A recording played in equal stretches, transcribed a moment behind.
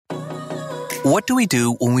What do we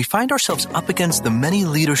do when we find ourselves up against the many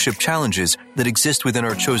leadership challenges that exist within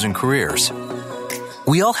our chosen careers?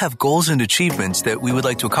 We all have goals and achievements that we would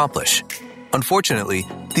like to accomplish. Unfortunately,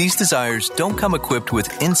 these desires don't come equipped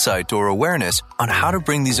with insight or awareness on how to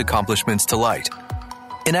bring these accomplishments to light.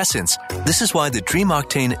 In essence, this is why the Dream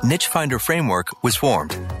Octane Niche Finder Framework was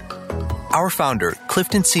formed. Our founder,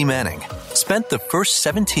 Clifton C. Manning, spent the first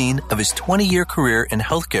 17 of his 20-year career in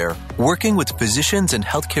healthcare working with physicians and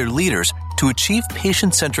healthcare leaders to achieve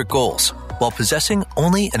patient-centric goals while possessing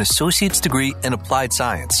only an associate's degree in applied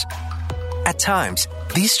science. At times,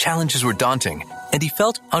 these challenges were daunting, and he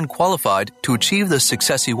felt unqualified to achieve the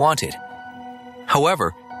success he wanted.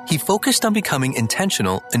 However, he focused on becoming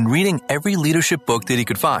intentional in reading every leadership book that he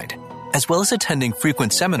could find, as well as attending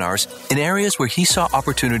frequent seminars in areas where he saw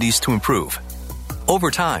opportunities to improve. Over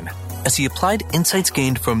time, as he applied insights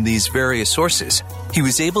gained from these various sources, he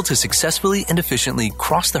was able to successfully and efficiently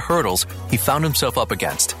cross the hurdles he found himself up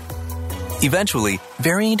against. Eventually,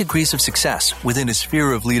 varying degrees of success within his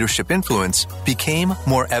sphere of leadership influence became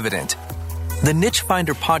more evident. The Niche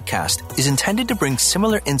Finder podcast is intended to bring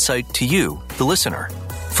similar insight to you, the listener,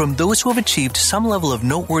 from those who have achieved some level of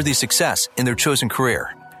noteworthy success in their chosen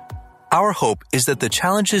career. Our hope is that the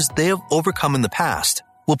challenges they have overcome in the past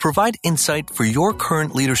will provide insight for your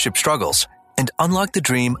current leadership struggles and unlock the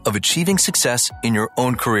dream of achieving success in your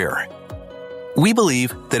own career. We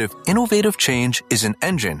believe that if innovative change is an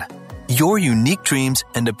engine, your unique dreams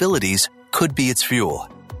and abilities could be its fuel.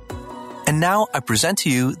 And now I present to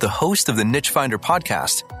you the host of the Niche Finder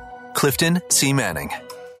podcast, Clifton C. Manning.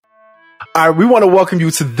 All right, we want to welcome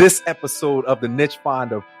you to this episode of the Niche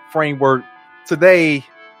Finder Framework. Today,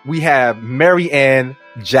 we have MaryAnn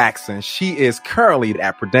Jackson. She is currently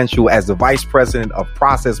at Prudential as the Vice President of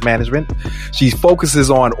Process Management. She focuses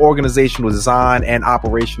on organizational design and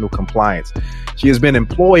operational compliance. She has been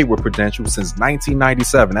employed with Prudential since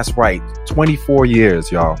 1997. That's right, 24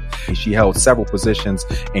 years, y'all. She held several positions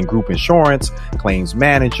in group insurance, claims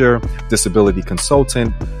manager, disability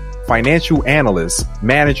consultant, financial analyst,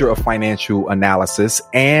 manager of financial analysis,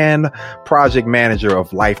 and project manager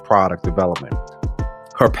of life product development.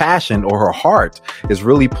 Her passion or her heart is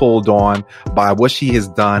really pulled on by what she has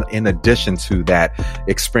done in addition to that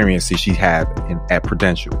experience that she had at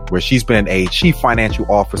Prudential, where she's been a chief financial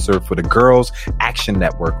officer for the Girls Action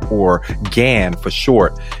Network, or GAN for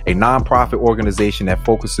short, a nonprofit organization that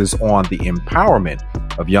focuses on the empowerment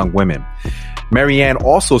of young women. MaryAnn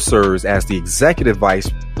also serves as the executive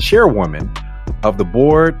vice chairwoman of the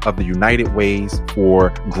board of the United Ways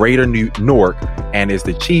for Greater New York and is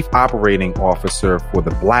the chief operating officer for the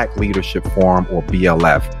Black Leadership Forum, or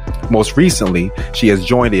BLF. Most recently, she has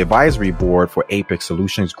joined the advisory board for Apex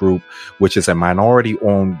Solutions Group, which is a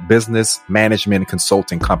minority-owned business management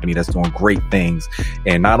consulting company that's doing great things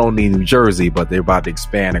in not only New Jersey, but they're about to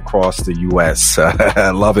expand across the U.S. I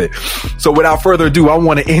love it. So without further ado, I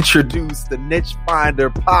want to introduce the Niche Finder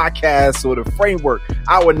podcast, or the framework,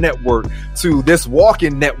 our network, to this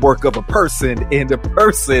walking network of a person in the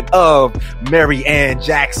person of MaryAnn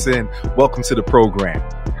Jackson. Welcome to the program.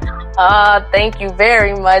 Thank you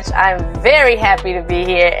very much. I'm very happy to be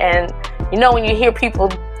here. And you know, when you hear people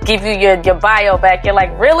give you your bio back, you're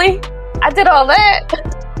like, really? I did all that?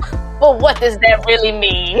 But what does that really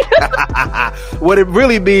mean? What it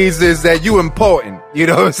really means is that you important. You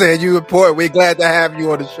know what I'm saying? You important. We're glad to have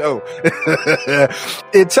you on the show.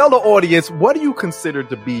 And tell the audience, what do you consider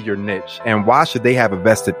to be your niche, and why should they have a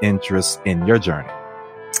vested interest in your journey?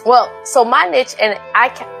 Well, so my niche, and I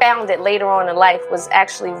found it later on in life, was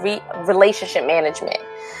actually relationship management.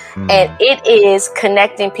 And it is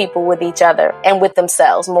connecting people with each other and with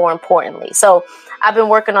themselves, more importantly. So I've been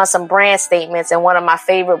working on some brand statements, and one of my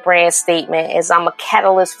favorite brand statement is I'm a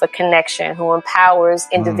catalyst for connection who empowers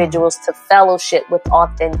individuals to fellowship with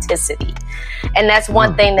authenticity. And that's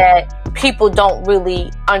one thing that people don't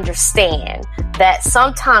really understand, that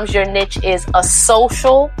sometimes your niche is a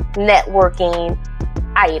social networking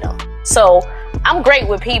item. So I'm great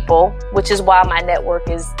with people, which is why my network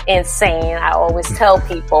is insane. I always tell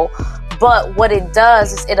people. But what it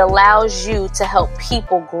does is it allows you to help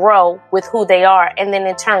people grow with who they are. And then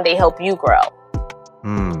in turn, they help you grow.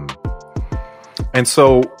 And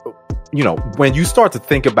so, you know, when you start to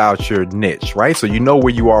think about your niche, right? So you know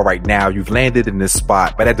where you are right now. You've landed in this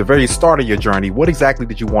spot. But at the very start of your journey, what exactly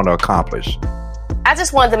did you want to accomplish? I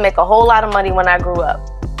just wanted to make a whole lot of money when I grew up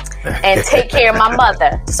and take care of my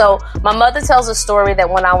mother. So my mother tells a story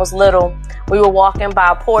that when I was little, we were walking by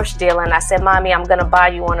a Porsche dealer, and I said, "Mommy, I'm going to buy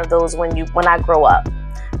you one of those when I grow up."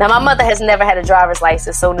 Now, my mother has never had a driver's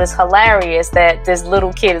license, so it's hilarious that this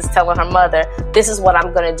little kid is telling her mother, this is what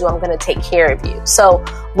I'm going to do. I'm going to take care of you. So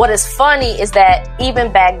what is funny is that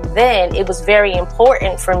even back then, it was very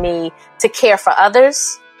important for me to care for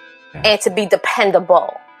others and to be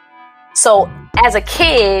dependable. So as a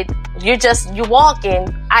kid, you're walking.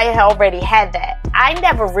 I already had that. I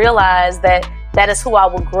never realized that is who I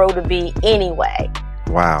would grow to be anyway.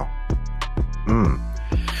 Wow.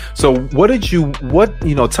 So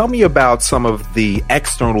tell me about some of the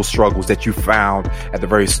external struggles that you found at the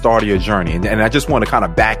very start of your journey. And I just want to kind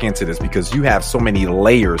of back into this because you have so many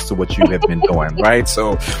layers to what you have been doing, right?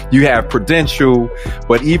 So you have Prudential,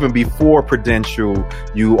 but even before Prudential,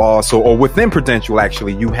 you also, or within Prudential,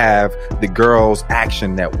 actually, you have the Girls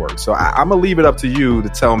Action Network. So I'm going to leave it up to you to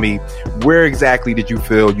tell me where exactly did you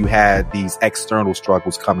feel you had these external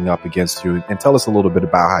struggles coming up against you, and tell us a little bit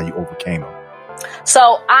about how you overcame them.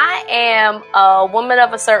 So I am a woman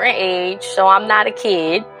of a certain age, so I'm not a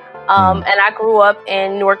kid. And I grew up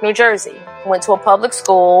in Newark, New Jersey. Went to a public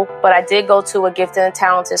school, but I did go to a gifted and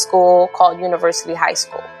talented school called University High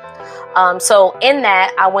School. So in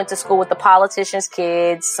that, I went to school with the politicians'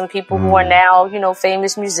 kids, some people who are now,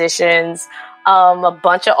 famous musicians, a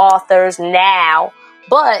bunch of authors now.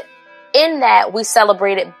 But in that, we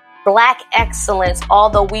celebrated Black excellence,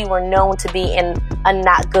 although we were known to be in a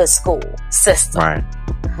not good school system.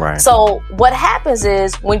 Right. So what happens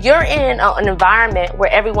is when you're in an environment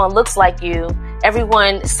where everyone looks like you,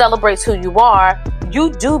 everyone celebrates who you are,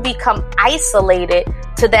 you do become isolated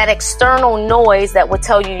to that external noise that would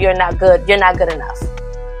tell you you're not good enough.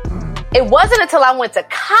 It wasn't until I went to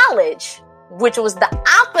college, which was the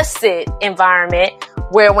opposite environment,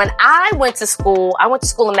 where when I went to school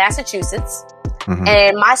in Massachusetts.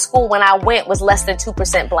 And my school, when I went, was less than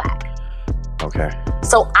 2% Black. Okay.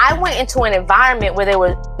 So I went into an environment where there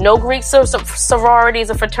were no Greek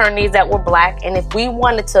sororities or fraternities that were Black. And if we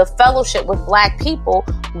wanted to fellowship with Black people,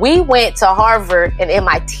 we went to Harvard and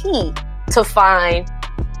MIT to find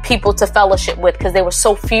people to fellowship with because there were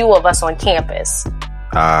so few of us on campus.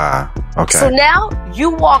 Okay. So now you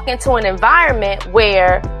walk into an environment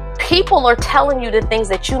where people are telling you the things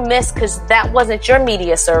that you missed because that wasn't your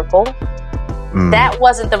media circle. That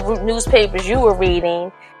wasn't the newspapers you were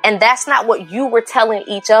reading. And that's not what you were telling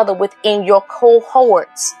each other within your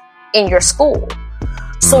cohorts in your school.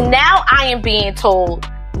 So now I am being told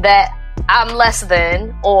that I'm less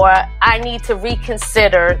than, or I need to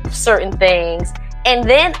reconsider certain things. And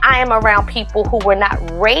then I am around people who were not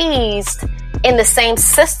raised in the same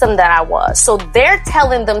system that I was. So they're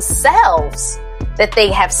telling themselves that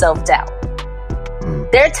they have self-doubt.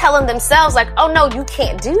 They're telling themselves like, oh no, you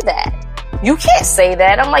can't do that. You can't say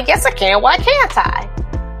that. I'm like, yes, I can. Why can't I?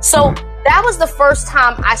 So that was the first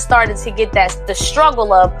time I started to get the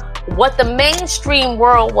struggle of what the mainstream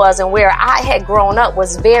world was and where I had grown up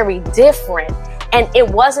was very different. And it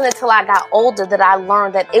wasn't until I got older that I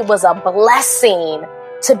learned that it was a blessing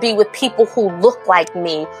to be with people who looked like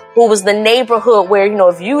me, who was the neighborhood where,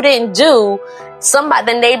 if you didn't do,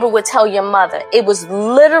 the neighbor would tell your mother. It was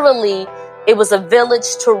literally, it was a village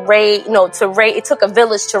it took a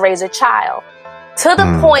village to raise a child, to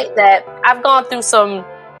the point that I've gone through some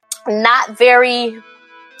not very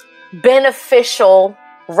beneficial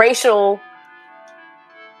racial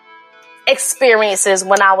experiences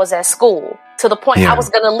when I was at school, to the point I was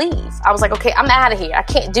going to leave. I was like, okay, I'm out of here. I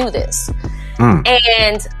can't do this.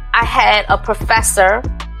 And I had a professor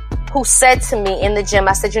who said to me in the gym,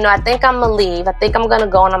 I said, I think I'm going to leave. I think I'm going to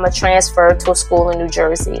go and I'm going to transfer to a school in New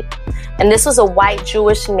Jersey. And this was a white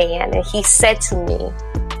Jewish man. And he said to me,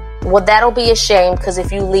 well, that'll be a shame because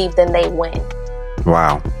if you leave, then they win.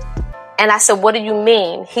 Wow. And I said, what do you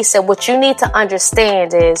mean? He said, what you need to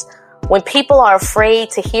understand is when people are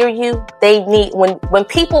afraid to hear you, when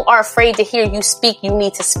people are afraid to hear you speak, you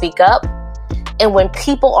need to speak up. And when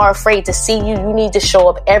people are afraid to see you, you need to show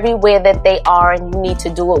up everywhere that they are, and you need to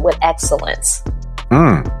do it with excellence.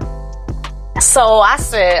 So I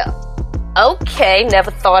said, okay, never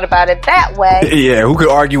thought about it that way. Yeah, who could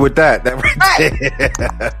argue with that?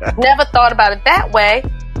 Never thought about it that way.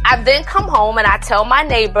 I then come home and I tell my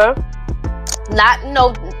neighbor, not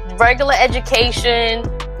regular education.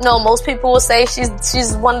 No, most people will say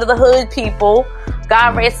she's one of the hood people.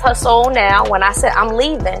 God rest her soul now. When I said I'm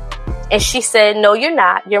leaving. And she said, no, you're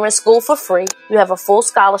not. You're in school for free. You have a full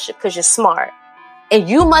scholarship because you're smart. And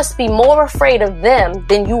you must be more afraid of them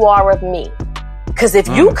than you are of me. Because if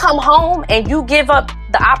you come home and you give up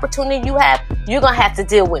the opportunity you have, you're going to have to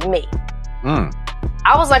deal with me.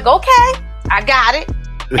 I was like, okay, I got it.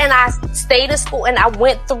 And I stayed in school and I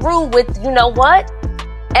went through with, you know what?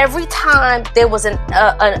 every time there was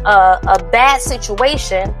a bad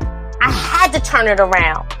situation, I had to turn it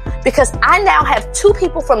around, because I now have two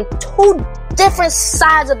people from two different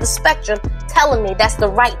sides of the spectrum telling me that's the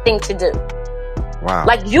right thing to do. Wow.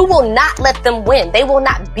 Like, you will not let them win. They will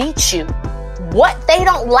not beat you. What they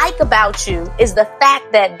don't like about you is the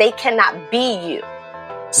fact that they cannot be you.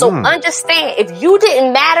 So understand, if you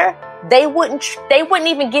didn't matter, they wouldn't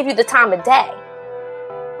even give you the time of day.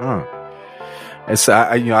 It's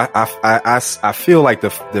I feel like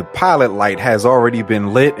the pilot light has already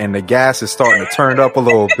been lit and the gas is starting to turn up a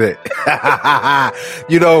little bit.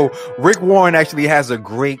 You know, Rick Warren actually has a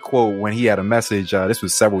great quote when he had a message. This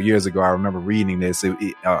was several years ago. I remember reading this.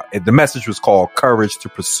 The message was called "Courage to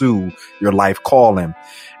Pursue Your Life Calling."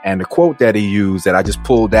 And the quote that he used that I just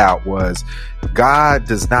pulled out was, "God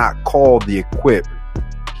does not call the equipped.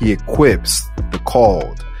 He equips the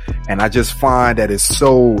called." And I just find that it's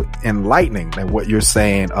so enlightening that what you're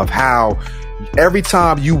saying of how every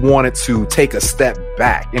time you wanted to take a step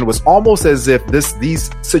back, and it was almost as if these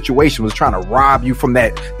situations was trying to rob you from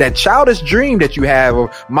that childish dream that you have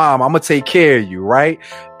of, Mom, I'm going to take care of you, right?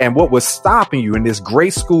 And what was stopping you in this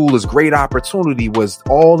great school, this great opportunity, was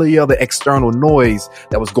all the other external noise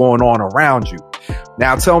that was going on around you.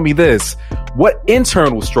 Now tell me this, what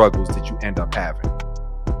internal struggles did you end up having?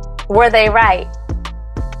 Were they right?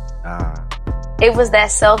 It was that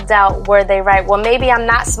self-doubt. Were they right? Well, maybe I'm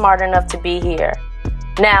not smart enough to be here.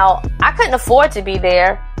 Now, I couldn't afford to be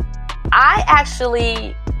there. I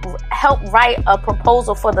actually helped write a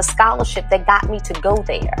proposal for the scholarship that got me to go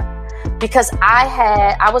there, because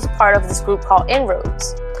I was part of this group called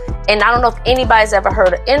Inroads. And I don't know if anybody's ever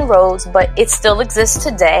heard of Inroads, but it still exists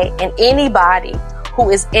today. And anybody who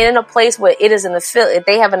is in a place where it is an affiliate,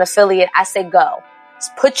 they have an affiliate, I say go.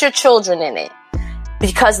 Put your children in it.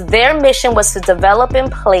 Because their mission was to develop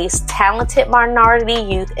and place talented minority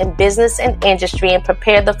youth in business and industry and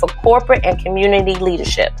prepare them for corporate and community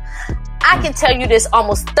leadership. I can tell you this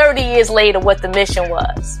almost 30 years later what the mission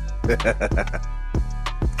was.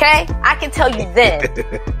 Okay? I can tell you then.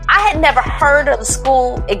 I had never heard of the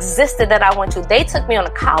school existed that I went to. They took me on a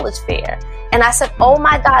college fair. And I said, oh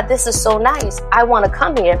my God, this is so nice. I want to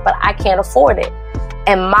come here, but I can't afford it.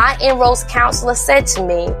 And my Inroads counselor said to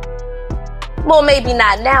me, well, maybe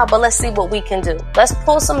not now, but let's see what we can do. Let's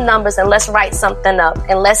pull some numbers and let's write something up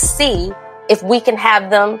and let's see if we can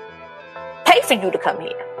have them pay for you to come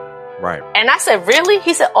here. Right. And I said, really?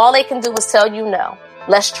 He said, all they can do is tell you no.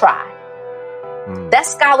 Let's try. That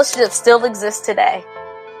scholarship still exists today.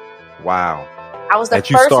 Wow. I was the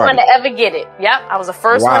first one to ever get it. Yep. I was the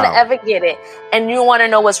first one to ever get it. And you want to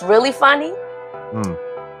know what's really funny?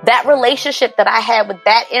 That relationship that I had with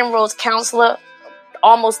that Inroads counselor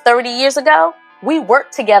almost 30 years ago, we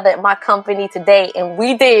worked together at my company today, and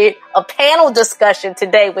we did a panel discussion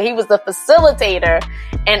today where he was the facilitator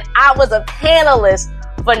and I was a panelist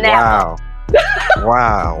for NAPA.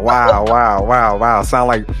 Wow.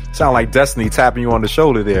 Sound like Destiny tapping you on the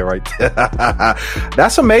shoulder there, right?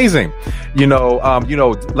 That's amazing.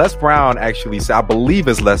 Les Brown actually said, I believe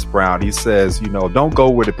it's Les Brown. He says, don't go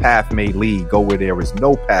where the path may lead, go where there is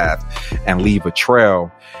no path and leave a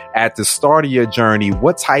trail. At the start of your journey,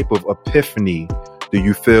 what type of epiphany do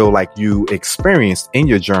you feel like you experienced in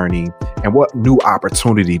your journey, and what new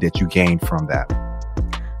opportunity that you gained from that?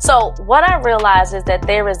 So what I realized is that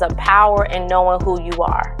there is a power in knowing who you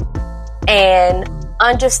are and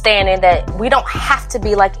understanding that we don't have to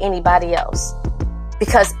be like anybody else,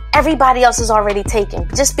 because everybody else is already taken.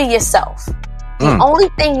 Just be yourself. The only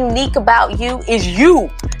thing unique about you is you.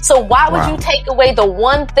 So why would you take away the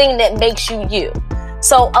one thing that makes you you?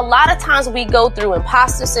 So a lot of times we go through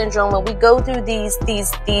imposter syndrome, and we go through these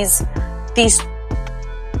ideas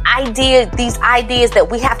that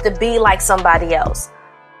we have to be like somebody else.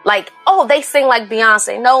 Like, oh, they sing like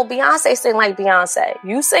Beyonce. No, Beyonce sing like Beyonce.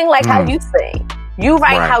 You sing like how you sing. You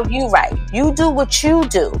write how you write. You do what you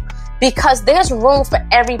do. Because there's room for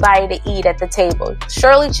everybody to eat at the table.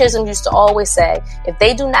 Shirley Chisholm used to always say, if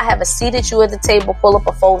they do not have a seat at you at the table, pull up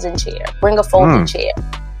a folding chair. Bring a folding chair.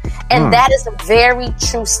 And that is a very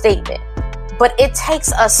true statement. But it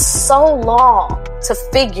takes us so long to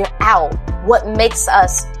figure out what makes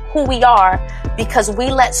us who we are, because we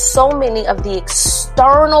let so many of the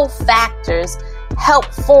external factors help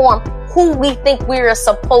form who we think we're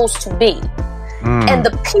supposed to be. And the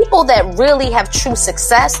people that really have true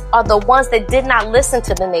success are the ones that did not listen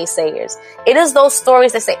to the naysayers. It is those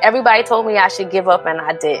stories that say, everybody told me I should give up and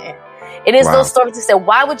I didn't. It is those stories that say,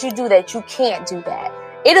 why would you do that? You can't do that.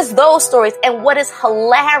 It is those stories. And what is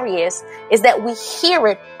hilarious is that we hear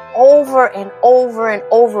it over and over and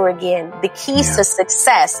over again the keys to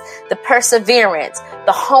success, the perseverance,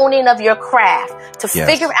 the honing of your craft, to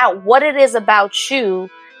figure out what it is about you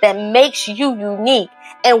that makes you unique.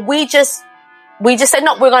 And we just said,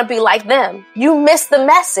 no, we're going to be like them. You missed the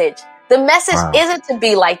message. The message isn't to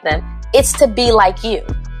be like them. It's to be like you.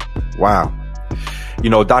 Wow. You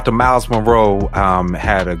know, Dr. Miles Monroe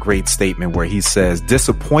had a great statement where he says,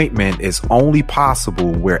 disappointment is only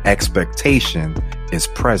possible where expectation is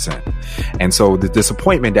present. And so the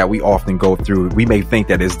disappointment that we often go through, we may think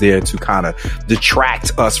that is there to kind of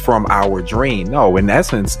detract us from our dream. No, in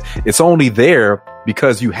essence, it's only there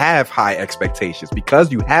because you have high expectations,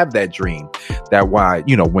 because you have that dream. That why,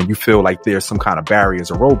 you know, when you feel like there's some kind of barriers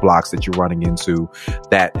or roadblocks that you're running into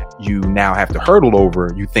that you now have to hurdle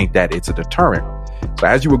over, you think that it's a deterrent. So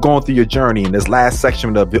as you were going through your journey in this last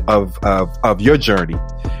section of your journey,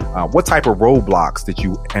 what type of roadblocks did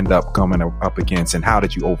you end up coming up against, and how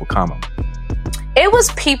did you overcome them? It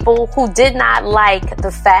was people who did not like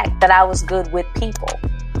the fact that I was good with people.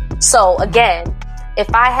 So again,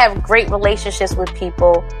 if I have great relationships with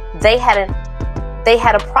people, they had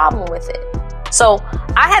a problem with it. So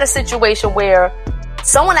I had a situation where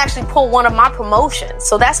someone actually pulled one of my promotions.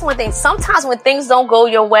 So that's one thing. Sometimes when things don't go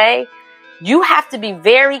your way, you have to be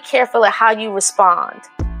very careful at how you respond.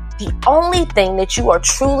 The only thing that you are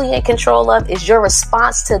truly in control of is your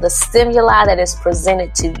response to the stimuli that is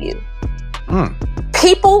presented to you.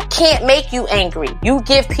 People can't make you angry. You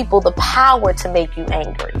give people the power to make you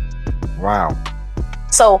angry. Wow.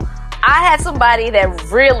 So I had somebody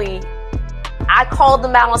that really, I called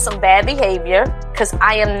them out on some bad behavior because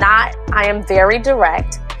I am very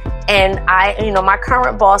direct. And my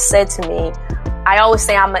current boss said to me, I always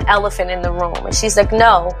say I'm an elephant in the room. And she's like,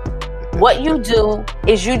 no, what you do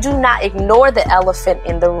is you do not ignore the elephant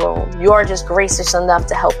in the room. You are just gracious enough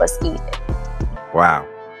to help us eat it. Wow.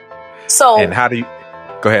 So, and how do you,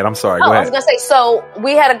 go ahead. I'm sorry. Go ahead. I was going to say, so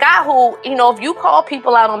we had a guy who, if you call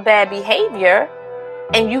people out on bad behavior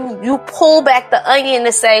and you pull back the onion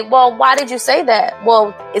to say, well, why did you say that?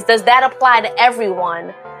 Well, does that apply to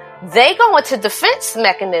everyone? They go into defense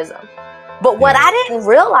mechanism. But what I didn't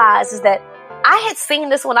realize is that I had seen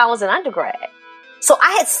this when I was an undergrad. So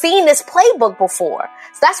I had seen this playbook before.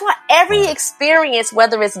 So that's why every experience,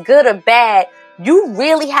 whether it's good or bad, you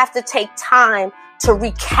really have to take time to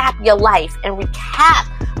recap your life and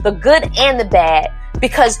recap the good and the bad,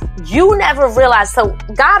 because you never realize. So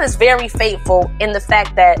God is very faithful in the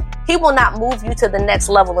fact that he will not move you to the next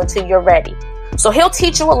level until you're ready. So he'll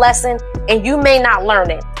teach you a lesson and you may not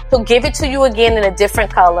learn it. He'll give it to you again in a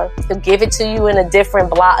different color. He'll give it to you in a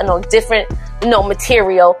different different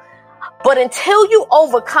material. But until you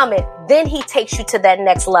overcome it, then he takes you to that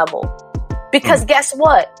next level. Because guess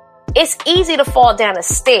what? It's easy to fall down a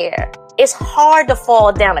stair. It's hard to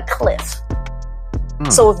fall down a cliff.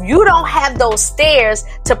 So if you don't have those stairs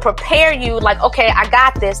to prepare you, like, okay, I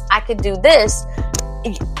got this, I could do this.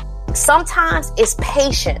 Sometimes it's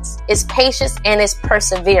patience. It's patience and it's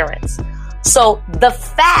perseverance. So the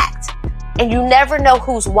fact, and you never know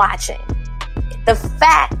who's watching, the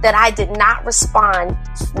fact that I did not respond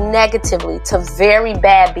negatively to very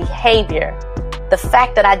bad behavior, the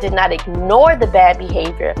fact that I did not ignore the bad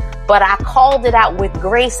behavior, but I called it out with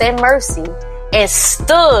grace and mercy and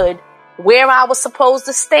stood where I was supposed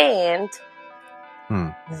to stand,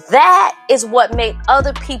 that is what made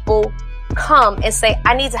other people come and say,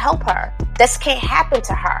 I need to help her. This can't happen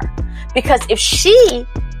to her. Because if she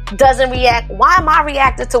doesn't react, why am I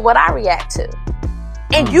reacting to what I react to?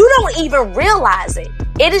 And you don't even realize it.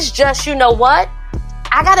 It is just, you know what?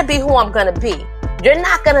 I gotta be who I'm gonna be. You're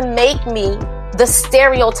not gonna make me the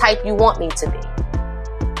stereotype you want me to be.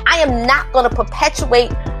 I am not gonna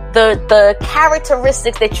perpetuate the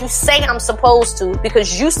characteristics that you say I'm supposed to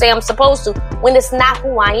because you say I'm supposed to when it's not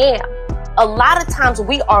who I am. A lot of times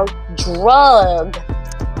we are drugged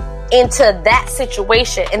into that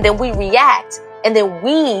situation and then we react and then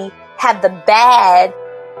we have the bad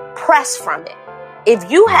press from it.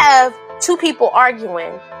 If you have two people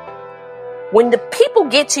arguing, when the people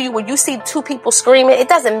get to you, when you see two people screaming, it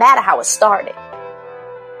doesn't matter how it started.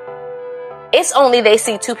 It's only they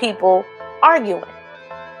see two people arguing.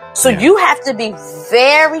 So you have to be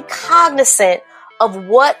very cognizant of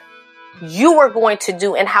what you are going to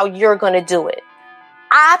do and how you're going to do it.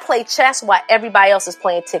 I play chess while everybody else is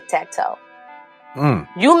playing tic-tac-toe.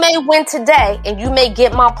 You may win today and you may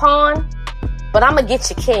get my pawn, but I'm going to get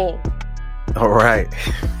your king. All right.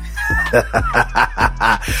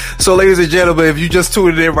 So, ladies and gentlemen, if you just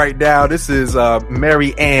tuned in right now, this is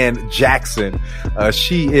MaryAnn Jackson.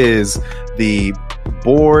 She is the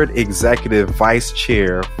board executive vice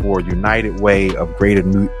chair for United Way of Greater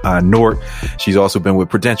Newark. She's also been with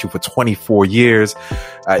Prudential for 24 years.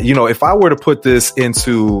 If I were to put this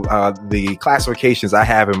into the classifications I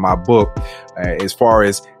have in my book, as far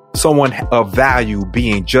as someone of value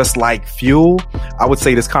being just like fuel, I would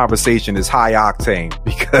say this conversation is high octane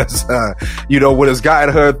because, what has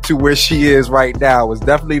gotten her to where she is right now is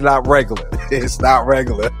definitely not regular. It's not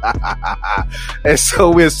regular. And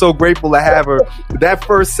so we're so grateful to have her. That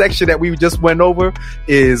first section that we just went over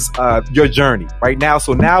is your journey right now.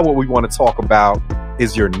 So now what we want to talk about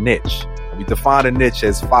is your niche. We define a niche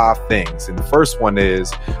as 5 things. And the first one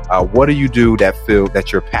is, what do you do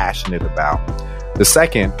that you're passionate about? The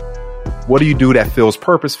second, what do you do that feels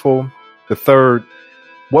purposeful? The third,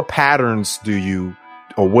 what patterns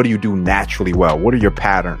what do you do naturally well? What are your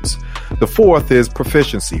patterns? The fourth is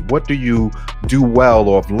proficiency. What do you do well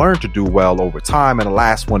or have learned to do well over time? And the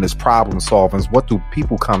last one is problem solving. What do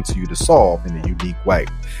people come to you to solve in a unique way?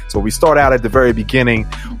 So we start out at the very beginning.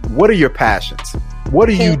 What are your passions? What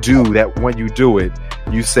do you do that when you do it,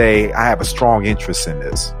 you say, I have a strong interest in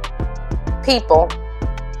this? People.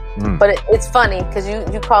 But it's funny because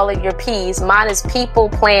you call it your P's. Mine is people,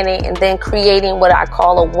 planning, and then creating what I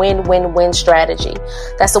call a win-win-win strategy.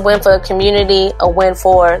 That's a win for the community, a win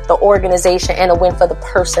for the organization, and a win for the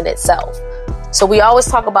person itself. So we always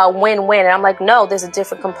talk about win-win, and I'm like, no, there's a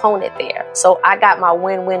different component there. So I got my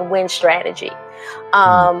win-win-win strategy.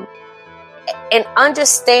 And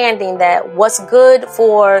understanding that what's good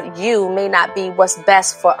for you may not be what's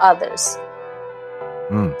best for others.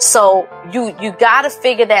 So you got to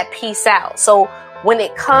figure that piece out. So when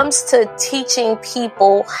it comes to teaching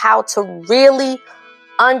people how to really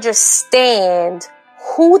understand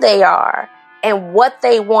who they are and what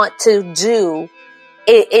they want to do,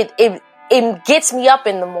 it gets me up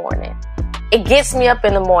in the morning. It gets me up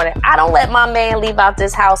in the morning. I don't let my man leave out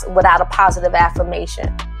this house without a positive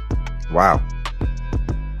affirmation. Wow.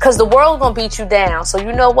 Because the world gonna beat you down. So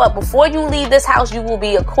you know what? Before you leave this house, you will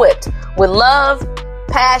be equipped with love,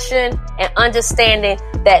 passion, and understanding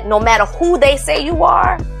that no matter who they say you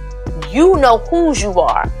are, you know whose you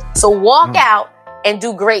are. So walk out and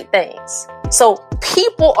do great things. So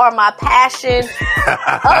people are my passion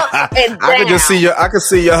up and down. I can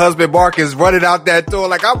see your husband Marcus running out that door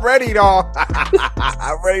like, I'm ready, dog.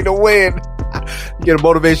 I'm ready to win. You get a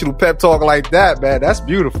motivational pep talk like that, man. That's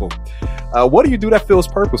beautiful. What do you do that feels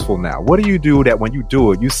purposeful now? What do you do that when you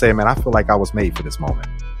do it, you say, man, I feel like I was made for this moment?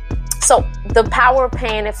 So the power of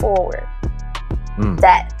paying it forward.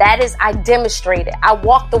 That is, I demonstrate it. I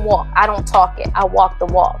walk the walk. I don't talk it. I walk the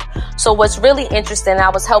walk. So what's really interesting, I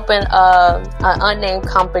was helping an unnamed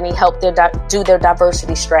company help do their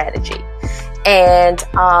diversity strategy. And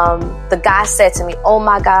the guy said to me, oh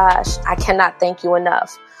my gosh, I cannot thank you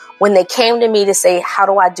enough. When they came to me to say, how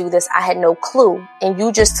do I do this? I had no clue. And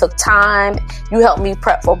you just took time. You helped me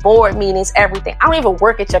prep for board meetings, everything. I don't even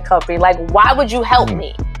work at your company. Like, why would you help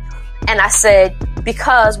me? And I said,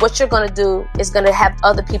 because what you're going to do is going to have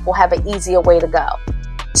other people have an easier way to go.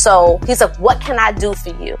 So he's like, what can I do for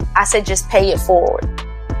you? I said, just pay it forward.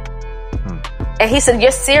 And he said,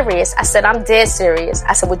 you're serious? I said, I'm dead serious.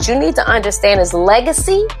 I said, what you need to understand is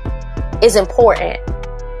legacy is important.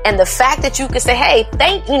 And the fact that you can say, hey,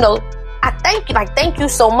 thank you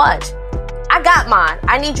so much. I got mine.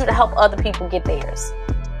 I need you to help other people get theirs.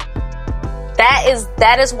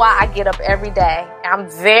 That is why I get up every day. I'm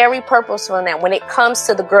very purposeful in that when it comes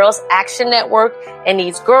to the Girls Action Network and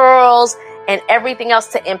these girls and everything else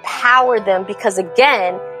to empower them. Because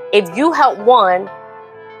again, if you help one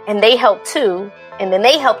and they help two and then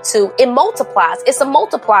they help two, it multiplies. It's a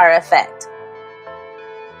multiplier effect.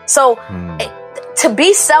 So to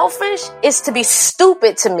be selfish is to be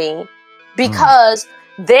stupid to me because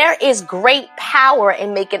there is great power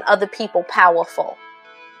in making other people powerful.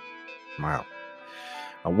 Wow.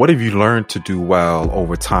 What have you learned to do well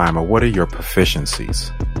over time, or what are your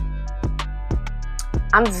proficiencies?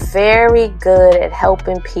 I'm very good at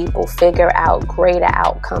helping people figure out greater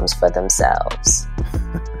outcomes for themselves.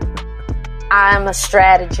 I'm a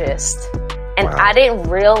strategist, and I didn't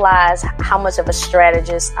realize how much of a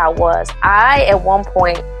strategist I was. I, at one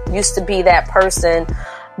point, used to be that person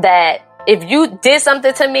that if you did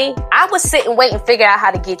something to me, I would sit and wait and figure out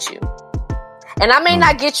how to get you. And I may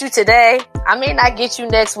not get you today. I may not get you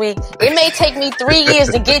next week. It may take me 3 years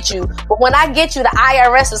to get you. But when I get you, the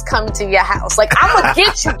IRS is coming to your house. Like, I'm going to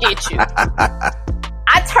get you.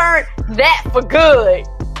 I turned that for good.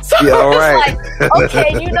 So it's like,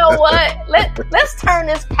 okay, you know what? Let's turn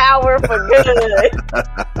this power for good.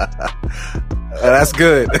 That's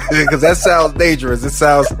good. Because that sounds dangerous. It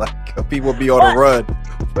sounds like people be on the run.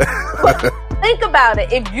 think about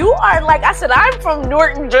it. If you are, like I said, I'm from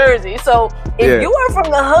Newark, Jersey. So if you are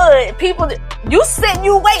from the hood, people, you sit,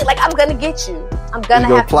 you wait. Like, I'm going to get you. I'm going to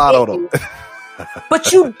have to get you.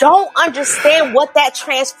 But you don't understand what that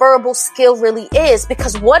transferable skill really is,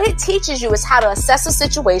 because what it teaches you is how to assess a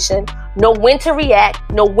situation, know when to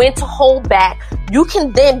react, know when to hold back. You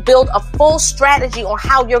can then build a full strategy on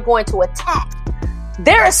how you're going to attack.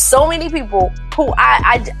 There are so many people who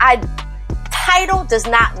title does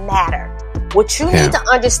not matter. What you need to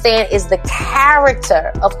understand is the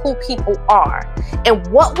character of who people are. And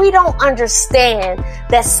what we don't understand,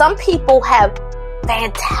 that some people have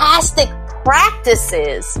fantastic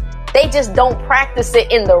practices, they just don't practice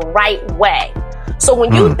it in the right way. So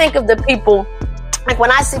when you think of the people, like when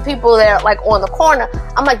I see people that are like on the corner,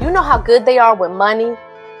 I'm like, you know how good they are with money?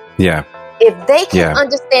 Yeah. If they can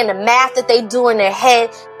understand the math that they do in their head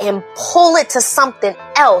and pull it to something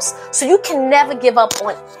else, so you can never give up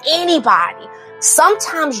on anybody.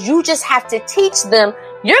 Sometimes you just have to teach them,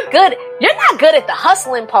 you're not good at the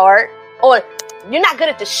hustling part, or you're not good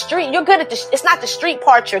at the street. You're good at it's not the street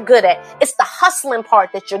part you're good at. It's the hustling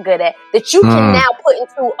part that you're good at, that you can now put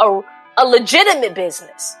into a legitimate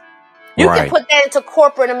business. You can put that into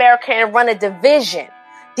corporate America and run a division.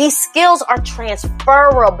 These skills are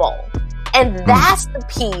transferable. And that's the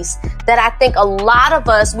piece that I think a lot of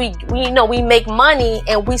us, we make money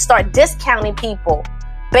and we start discounting people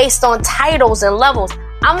based on titles and levels.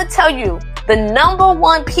 I'm going to tell you, the number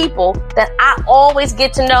one people that I always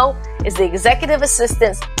get to know is the executive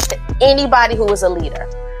assistants to anybody who is a leader.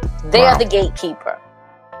 They are the gatekeeper.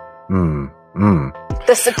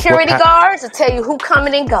 The security guards will tell you who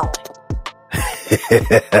coming and going.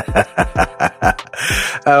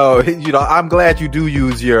 Oh, I'm glad you do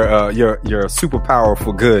use your superpower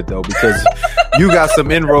for good, though, because you got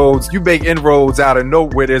some inroads. You make inroads out of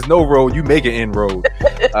nowhere. There's no road. You make an inroad.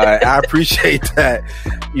 I appreciate that.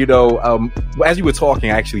 As you were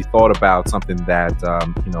talking, I actually thought about something that,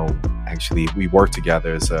 actually we work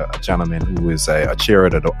together as a gentleman who is a chair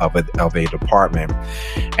of a department.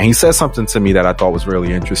 And he said something to me that I thought was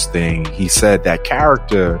really interesting. He said that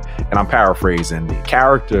character, and I'm paraphrasing,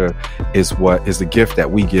 character is the gift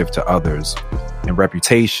that we give to others, and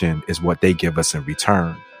reputation is what they give us in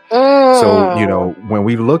return. So, when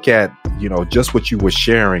we look at, just what you were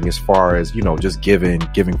sharing as far as, just giving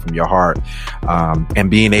from your heart,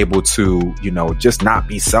 and being able to, just not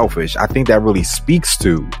be selfish, I think that really speaks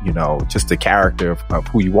to, just the character of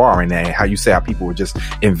who you are, and how you say how people were just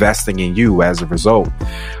investing in you as a result.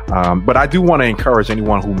 But I do want to encourage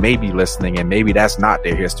anyone who may be listening, and maybe that's not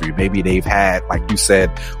their history. Maybe they've had, like you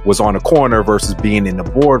said, was on the corner versus being in the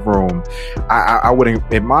boardroom. I would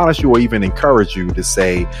admonish you or even encourage you to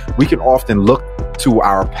say, we can often look to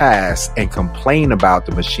our past and complain about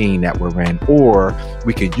the machine that we're in, or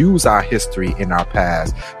we could use our history in our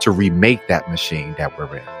past to remake that machine that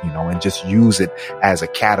we're in, and just use it as a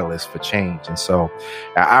catalyst for change. And so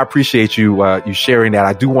I appreciate you sharing that.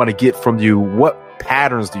 I do want to get from you, what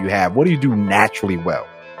patterns do you have? What do you do naturally well?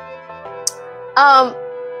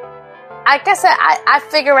 Like I said, I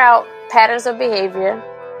figure out patterns of behavior.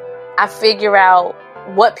 I figure out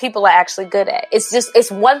what people are actually good at.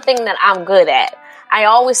 It's one thing that I'm good at. I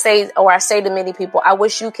always say, or I say to many people, I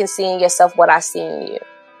wish you can see in yourself what I see in you.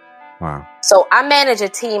 Wow. So I manage a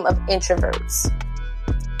team of introverts.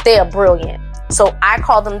 They are brilliant. So I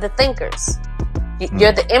call them the thinkers.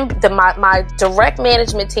 You're my direct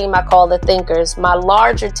management team, I call the thinkers. My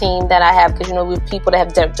larger team that I have, because we have people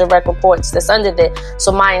that have direct reports that's under that.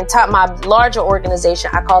 So my larger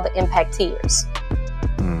organization, I call the impacteers.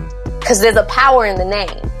 Because there's a power in the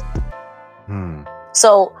name.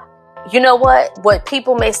 So, you know what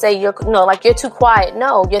people may say, you're too quiet.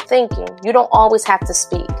 No, you're thinking. You don't always have to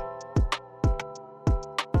speak.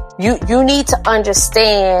 You need to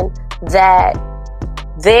understand that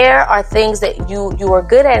there are things that you are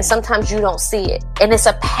good at, and sometimes you don't see it. And it's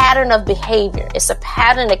a pattern of behavior. It's a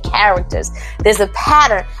pattern of characters. There's a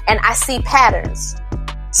pattern, and I see patterns.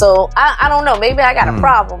 So I don't know. Maybe I got a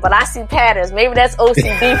problem, but I see patterns. Maybe that's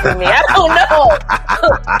OCD for me. I don't know.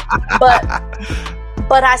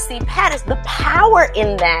 But I see patterns. The power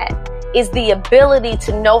in that is the ability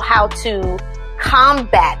to know how to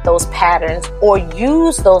combat those patterns, or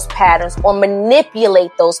use those patterns, or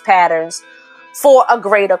manipulate those patterns for a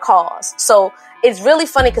greater cause. So it's really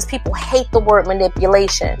funny because people hate the word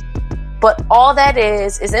manipulation, but all that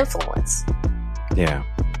is influence. Yeah.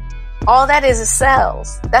 All that is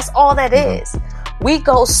sales. That's all that is. We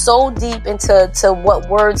go so deep into what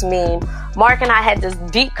words mean. Mark and I had this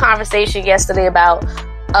deep conversation yesterday about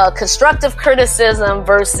constructive criticism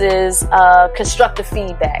versus constructive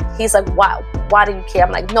feedback. He's like, why do you care?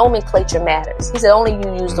 I'm like, nomenclature matters. He said, only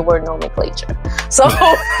you use the word nomenclature. So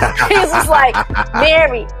he's just like,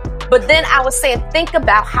 Mary. But then I was saying, think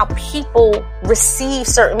about how people receive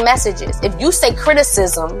certain messages. If you say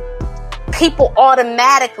criticism, people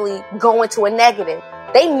automatically go into a negative.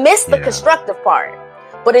 They miss the constructive part.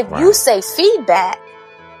 But if you say feedback,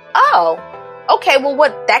 okay, well,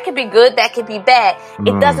 that could be good, that could be bad.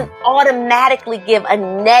 It doesn't automatically give a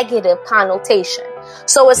negative connotation.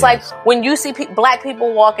 So it's like when you see black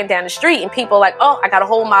people walking down the street and people are like, oh, I gotta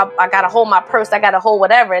hold my purse, I gotta hold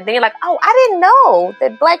whatever. And then you're like, oh, I didn't know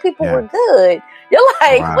that black people were good. You're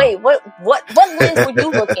like, wait, what lens were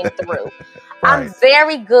you looking through? Right. I'm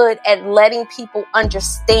very good at letting people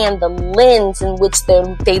understand the lens in which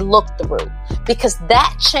they look through, because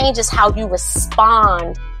that changes how you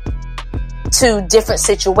respond to different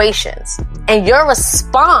situations. And your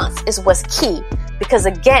response is what's key, because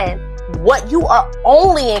again, what you are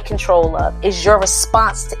only in control of is your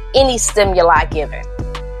response to any stimuli given.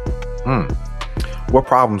 What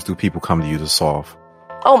problems do people come to you to solve?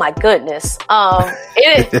 Oh my goodness. I'm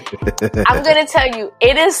going to tell you,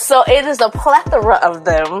 it is a plethora of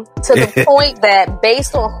them, to the point that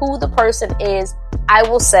based on who the person is, I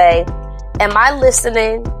will say, am I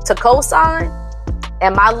listening to cosign?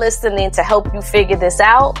 Am I listening to help you figure this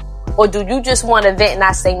out? Or do you just want to vent and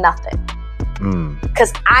I say nothing?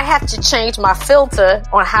 Because I have to change my filter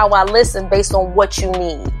on how I listen based on what you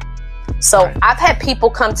need. So I've had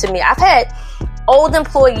people come to me. I've had old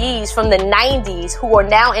employees from the 90s who are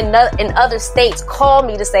now in other states call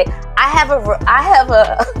me to say, I have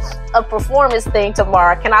a performance thing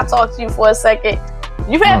tomorrow. Can I talk to you for a second?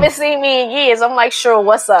 You haven't seen me in years. I'm like, sure,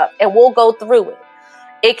 what's up? And we'll go through it.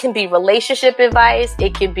 It can be relationship advice.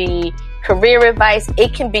 It can be career advice.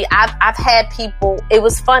 It can be, I've had people, it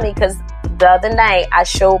was funny because the other night I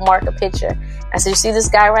showed Mark a picture. I said, you see this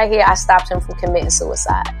guy right here? I stopped him from committing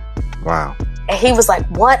suicide. Wow. And he was like,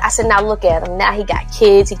 what? I said, now look at him. Now he got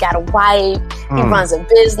kids. He got a wife. He runs a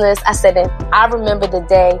business. I said, and I remember the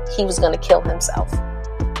day he was going to kill himself.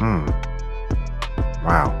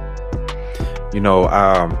 Wow. You know,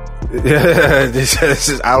 this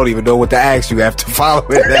is, I don't even know what to ask you after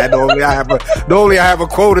following that. Normally I have a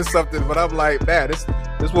quote or something, but I'm like, man,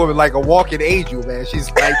 this woman like a walking angel, man. She's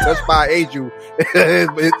like touched by an angel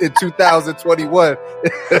in 2021.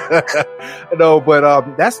 No, but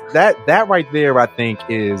that right there, I think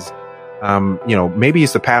is, maybe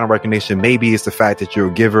it's the pattern recognition. Maybe it's the fact that you're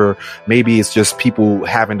a giver. Maybe it's just people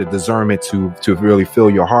having the discernment to really feel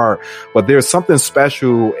your heart. But there's something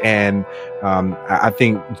special, and I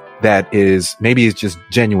think that is, maybe it's just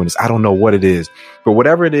genuineness. I don't know what it is, but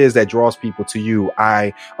whatever it is that draws people to you,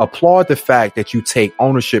 I applaud the fact that you take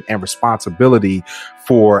ownership and responsibility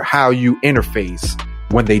for how you interface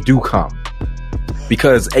when they do come.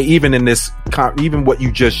 Because even in this, even what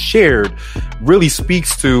you just shared really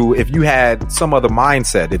speaks to if you had some other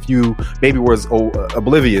mindset, if you maybe was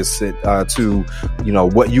oblivious to,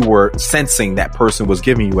 what you were sensing that person was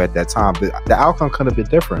giving you at that time, the outcome could have been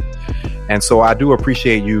different. And so I do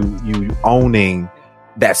appreciate you owning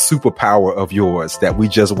that superpower of yours that we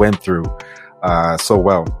just went through so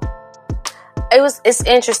well. It's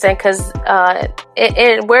interesting because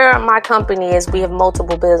where my company is, we have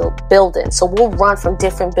multiple buildings. So we'll run from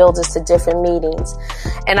different buildings to different meetings.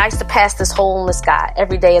 And I used to pass this homeless guy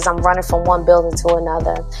every day as I'm running from one building to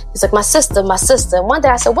another. He's like, my sister. And one day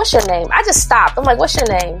I said, what's your name? I just stopped. I'm like, what's your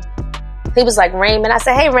name? He was like, Raymond. I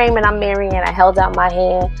said, hey, Raymond, I'm MaryAnn. I held out my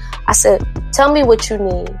hand. I said, tell me what you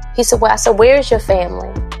need. He said, well, I said, where's your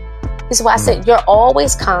family? He said, well, I said, you're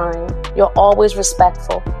always kind. You're always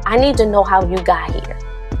respectful. I need to know how you got here.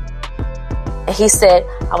 And he said,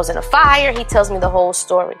 I was in a fire. He tells me the whole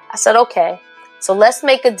story. I said, okay, so let's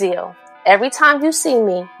make a deal. Every time you see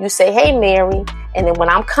me, you say, hey, Mary. And then when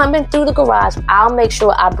I'm coming through the garage, I'll make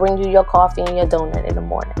sure I bring you your coffee and your donut in the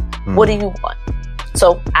morning. What do you want?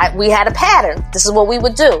 So we had a pattern. This is what we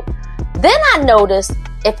would do. Then I noticed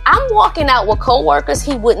if I'm walking out with coworkers,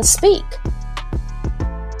 he wouldn't speak.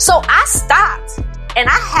 So I stopped, and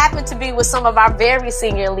I happened to be with some of our very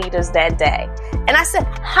senior leaders that day. And I said,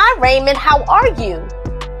 hi, Raymond, how are you?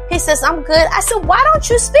 He says, I'm good. I said, why don't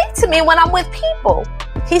you speak to me when I'm with people?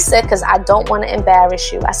 He said, because I don't want to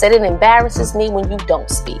embarrass you. I said, it embarrasses me when you don't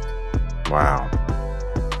speak. Wow.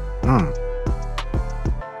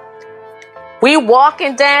 We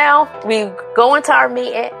walking down, we go into our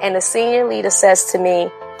meeting, and the senior leader says to me,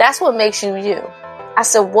 that's what makes you you. I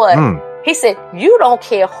said, what? He said, you don't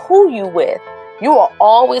care who you with. You are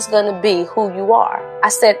always going to be who you are. I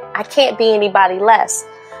said, I can't be anybody less.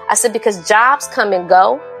 I said, because jobs come and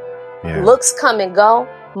go, looks come and go,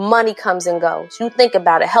 money comes and goes. You think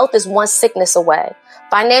about it. Health is one sickness away.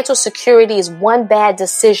 Financial security is one bad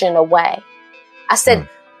decision away. I said,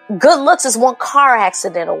 good looks is one car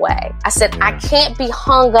accident away. I said, I can't be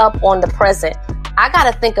hung up on the present. I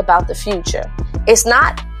got to think about the future. It's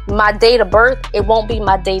not my date of birth. It won't be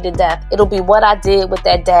my date of death. It'll be what I did with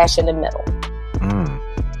that dash in the middle.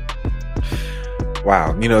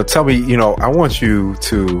 Wow. Tell me,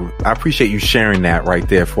 I appreciate you sharing that right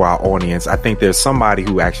there for our audience. I think there's somebody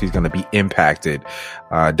who actually is going to be impacted,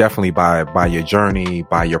 definitely by your journey,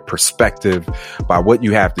 by your perspective, by what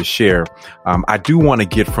you have to share. I do want to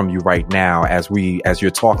get from you right now as we're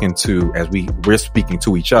speaking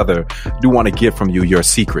to each other, I do want to get from you your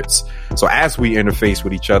secrets. So as we interface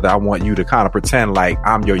with each other, I want you to kind of pretend like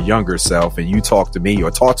I'm your younger self and you talk to me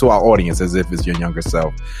or talk to our audience as if it's your younger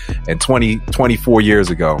self. And 24 years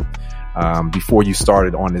ago, before you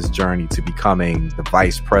started on this journey to becoming the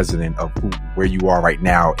vice president of where you are right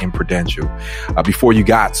now in Prudential, before you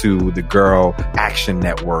got to the Girl Action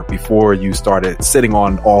Network, before you started sitting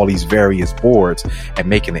on all these various boards and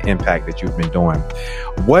making the impact that you've been doing,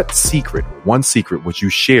 one secret would you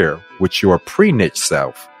share with your pre-niche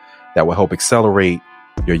self that will help accelerate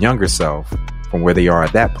your younger self from where they are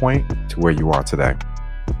at that point to where you are today?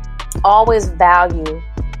 Always value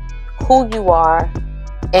who you are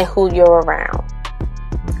and who you're around,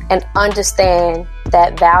 and understand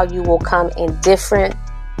that value will come in different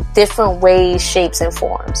ways, shapes, and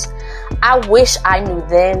forms. I wish I knew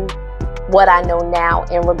then what I know now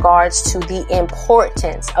in regards to the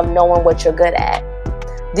importance of knowing what you're good at,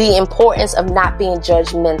 the importance of not being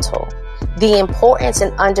judgmental, the importance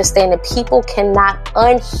in understanding people cannot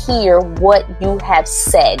unhear what you have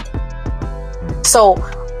said. So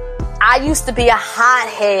I used to be a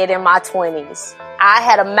hothead in my 20s. I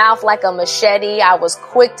had a mouth like a machete. I was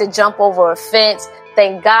quick to jump over a fence.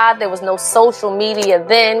 Thank God there was no social media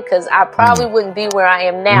then, because I probably wouldn't be where I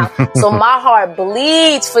am now. So my heart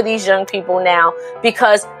bleeds for these young people now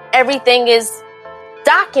because everything is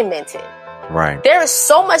documented. Right. There is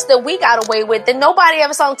so much that we got away with that nobody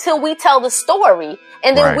ever saw until we tell the story.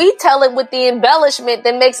 And then we tell it with the embellishment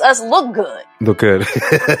that makes us look good. Look good.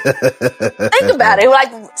 Think about it.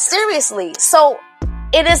 Like, seriously. So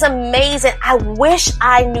it is amazing. I wish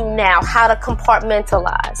I knew now how to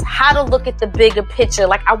compartmentalize, how to look at the bigger picture.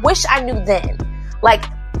 Like, I wish I knew then. Like,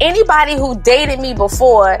 anybody who dated me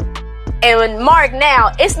before and Mark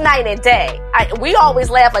now, it's night and day. We always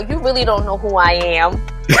laugh like, you really don't know who I am.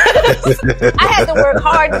 I had to work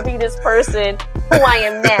hard to be this person who I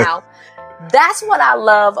am now. That's what I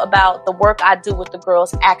love about the work I do with the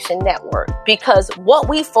Girls Action Network, because what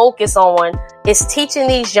we focus on is teaching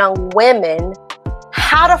these young women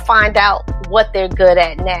how to find out what they're good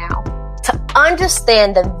at now, to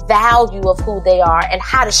understand the value of who they are and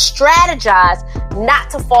how to strategize not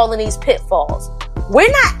to fall in these pitfalls.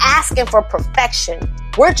 We're not asking for perfection.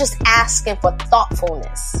 We're just asking for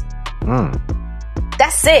thoughtfulness.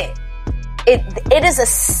 That's it. It is a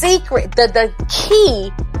secret. The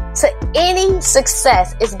key to any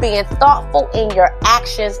success is being thoughtful in your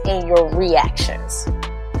actions and your reactions.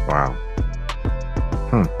 Wow.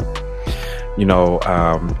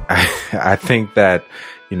 I think that,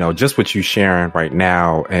 just what you're sharing right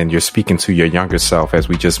now, and you're speaking to your younger self, as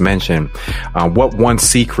we just mentioned, what one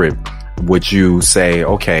secret would you say,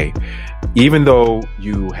 okay, even though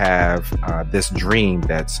you have this dream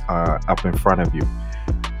that's up in front of you,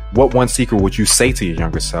 what one secret would you say to your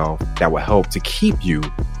younger self that will help to keep you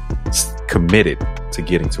committed to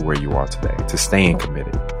getting to where you are today, to staying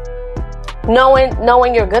committed?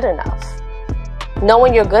 Knowing you're good enough.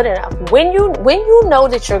 Knowing you're good enough. When you know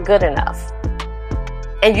that you're good enough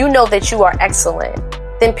and you know that you are excellent,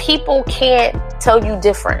 then people can't tell you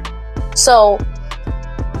different. So,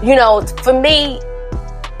 for me,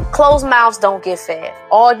 closed mouths don't get fed.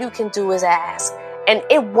 All you can do is ask. And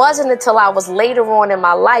it wasn't until I was later on in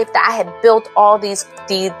my life that I had built all these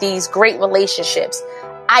great relationships.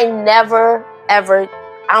 I never, ever,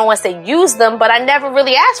 I don't want to say use them, but I never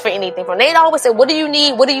really asked for anything from them. They'd always say, what do you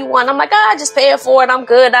need? What do you want? I'm like, just pay it for it. I'm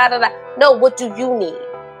good. No, what do you need?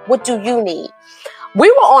 What do you need? We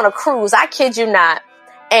were on a cruise. I kid you not.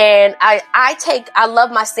 And I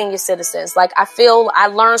love my senior citizens. Like, I feel I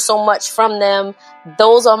learned so much from them.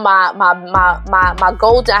 Those are my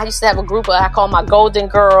golden, I used to have a group I call my golden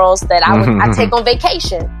girls that I take on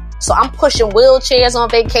vacation. So I'm pushing wheelchairs on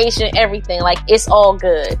vacation, everything. Like, it's all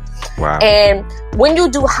good. Wow. And when you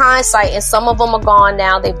do hindsight, and some of them are gone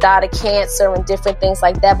now, they've died of cancer and different things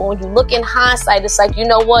like that. But when you look in hindsight, it's like, you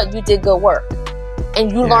know what? You did good work. And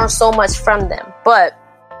you learn so much from them. But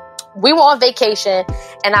we were on vacation,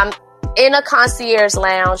 and I'm in a concierge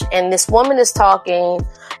lounge, and this woman is talking,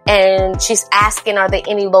 and she's asking, are there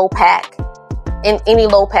any low pack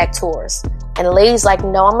tours? And the lady's like,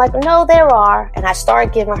 no. I'm like, no, there are. And I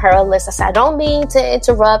started giving her a list. I said, I don't mean to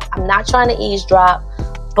interrupt. I'm not trying to eavesdrop,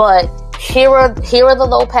 but here are the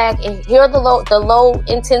low pack, and here are the low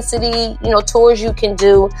intensity, tours you can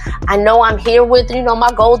do. I know I'm here with,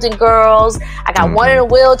 my golden girls. I got one in a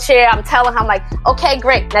wheelchair. I'm telling her, I'm like, okay,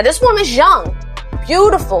 great. Now this woman's young,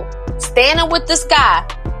 beautiful, standing with this guy.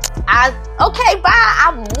 Okay, bye.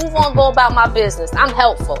 I move on, go about my business. I'm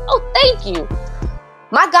helpful. Oh, thank you.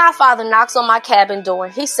 My godfather knocks on my cabin door,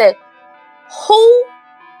 and he said, who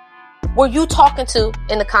were you talking to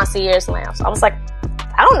in the concierge lounge? I was like,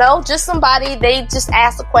 I don't know, just somebody. They just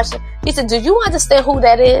asked a question. He said, do you understand who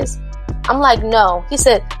that is? I'm like, no. He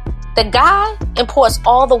said, the guy imports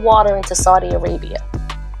all the water into Saudi Arabia.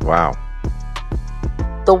 Wow.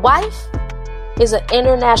 The wife is an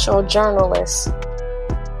international journalist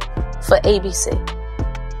for ABC.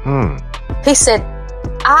 He said,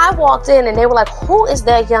 I walked in and they were like, who is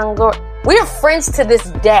that young girl? We're friends to this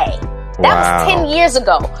day. That was 10 years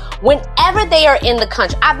ago. Whenever they are in the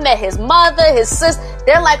country, I've met his mother, his sister.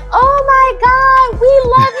 They're like, oh my God, we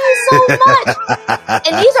love you so much.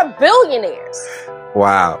 And these are billionaires.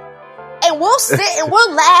 Wow. And we'll sit and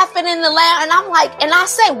we're laughing in the lounge. And I'm like, and I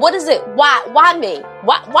say, what is it? Why me?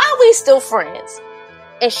 Why are we still friends?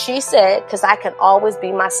 And she said, because I can always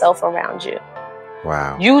be myself around you.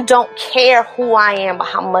 Wow. You don't care who I am or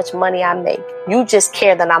how much money I make. You just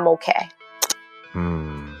care that I'm okay.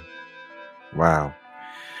 Wow.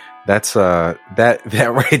 That's that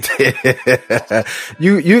right there.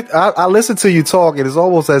 I listen to you talk, and it's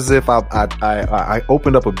almost as if I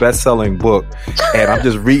opened up a best-selling book and I'm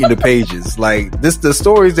just reading the pages. Like the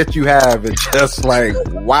stories that you have, it's just like,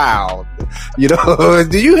 wow.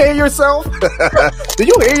 Do you hear yourself? Do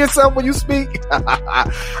you hear yourself when you speak?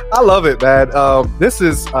 I love it, man. This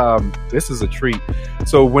is a treat.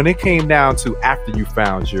 So when it came down to after you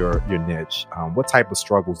found your niche, what type of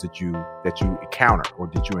struggles did you encounter, or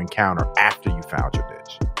did you encounter after you found your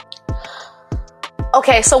niche?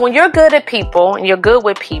 Okay, so when you're good at people and you're good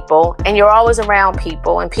with people and you're always around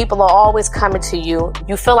people and people are always coming to you,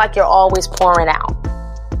 you feel like you're always pouring out.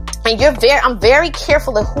 And I'm very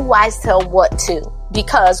careful of who I tell what to,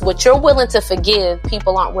 because what you're willing to forgive,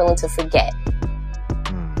 people aren't willing to forget.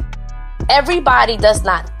 Everybody does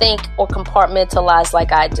not think or compartmentalize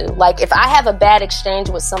like I do. Like if I have a bad exchange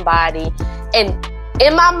with somebody, and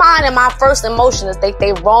in my mind and my first emotion is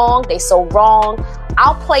they wrong, they so wrong,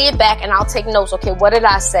 I'll play it back and I'll take notes. Okay, what did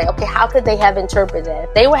I say? Okay, how could they have interpreted that?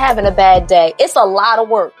 If they were having a bad day, it's a lot of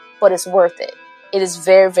work, but it's worth it. It is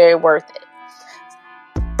very, very worth it.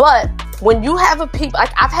 But when you have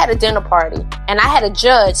I've had a dinner party and I had a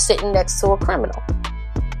judge sitting next to a criminal.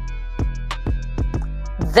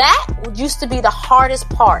 That used to be the hardest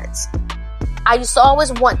part. I used to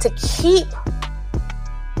always want to keep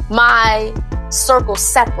my circle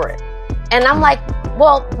separate. And I'm like,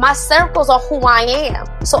 well, my circles are who I am.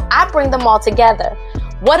 So I bring them all together.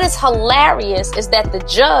 What is hilarious is that the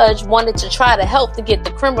judge wanted to try to help to get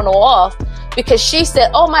the criminal off because she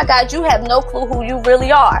said, oh my God, you have no clue who you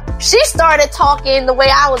really are. She started talking the way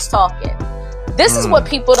I was talking. This is what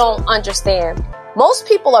people don't understand. Most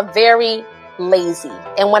people are very lazy.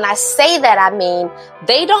 And when I say that, I mean,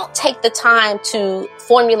 they don't take the time to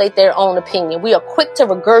formulate their own opinion. We are quick to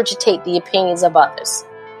regurgitate the opinions of others.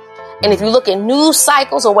 And if you look at news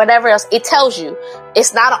cycles or whatever else, it tells you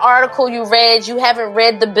it's not an article you read. You haven't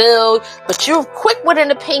read the bill, but you're quick with an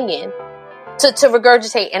opinion to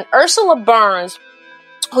regurgitate. And Ursula Burns,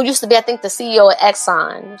 who used to be, I think, the CEO of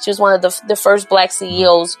Exxon, she was one of the first black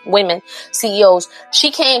CEOs, women CEOs. She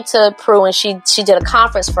came to Peru and she did a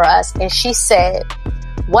conference for us. And she said,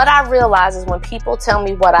 what I realize is when people tell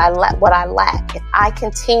me what I lack, if I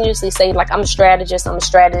continuously say, like, I'm a strategist.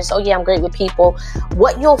 Oh yeah, I'm great with people.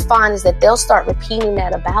 What you'll find is that they'll start repeating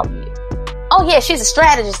that about you. Oh yeah, she's a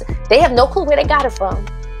strategist. They have no clue where they got it from.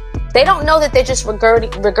 They don't know that they're just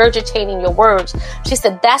regurgitating your words. She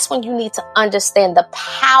said that's when you need to understand the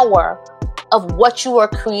power of what you are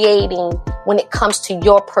creating when it comes to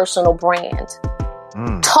your personal brand.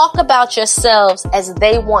 Talk about yourselves as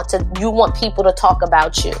you want people to talk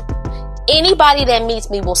about you. Anybody that meets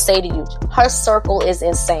me will say to you, her circle is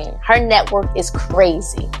insane. Her network is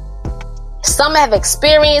crazy. Some have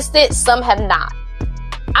experienced it, some have not.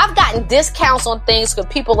 I've gotten discounts on things for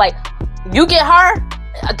people like, you get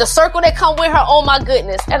her, the circle that come with her, oh my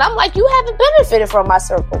goodness. And I'm like, you haven't benefited from my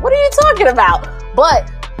circle. What are you talking about? But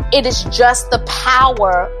it is just the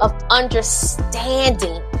power of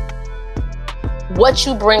understanding what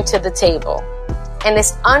you bring to the table. And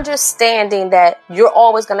it's understanding that you're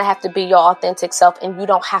always going to have to be your authentic self and you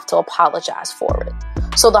don't have to apologize for it.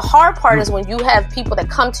 So the hard part is when you have people that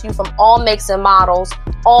come to you from all makes and models,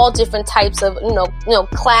 all different types of,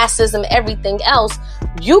 classes and everything else.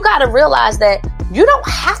 You got to realize that you don't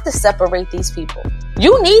have to separate these people.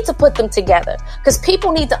 You need to put them together because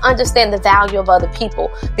people need to understand the value of other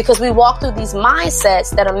people, because we walk through these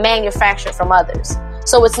mindsets that are manufactured from others.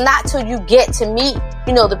 So it's not till you get to meet,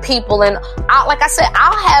 the people. And like I said,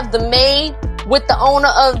 I'll have the maid with the owner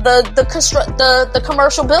of the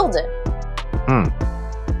commercial building.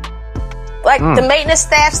 The maintenance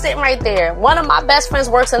staff sitting right there. One of my best friends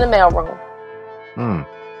works in the mailroom.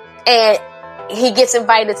 And he gets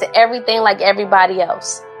invited to everything like everybody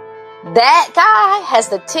else. That guy has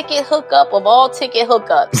the ticket hookup of all ticket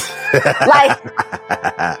hookups.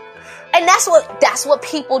 And that's what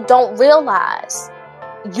people don't realize.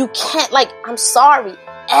 You can't, I'm sorry.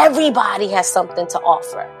 Everybody has something to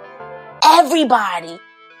offer. Everybody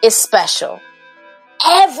is special.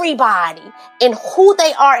 Everybody in who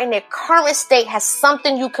they are in their current state has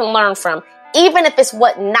something you can learn from, even if it's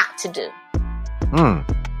what not to do.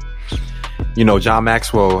 John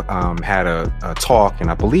Maxwell had a talk,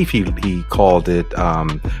 and I believe he called it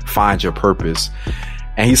Find Your Purpose.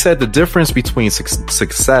 And he said the difference between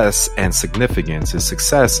success and significance is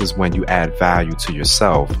success is when you add value to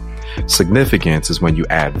yourself. Significance is when you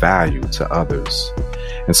add value to others.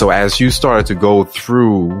 And so as you started to go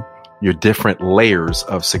through your different layers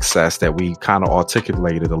of success that we kind of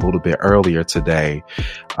articulated a little bit earlier today,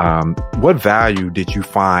 what value did you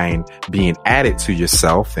find being added to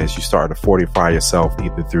yourself as you started to fortify yourself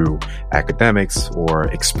either through academics or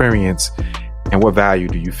experience? And what value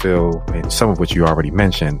do you feel, and some of which you already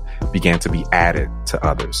mentioned, began to be added to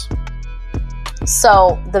others?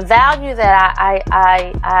 So the value that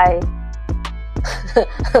I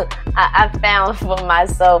found for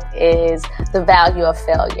myself is the value of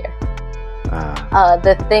failure.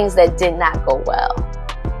 The things that did not go well,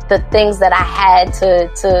 the things that I had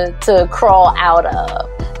to crawl out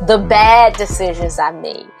of, the bad decisions I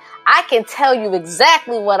made. I can tell you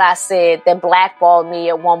exactly what I said that blackballed me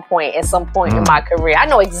at one point, at some point in my career. I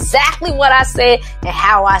know exactly what I said and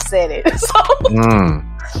how I said it.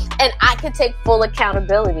 And I can take full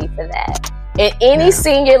accountability for that. And any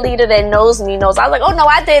senior leader that knows me knows I was like, oh no,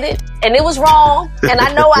 I did it. And it was wrong. And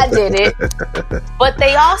I know I did it. But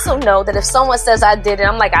they also know that if someone says I did it,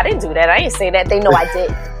 I'm like, I didn't do that. I didn't say that. They know I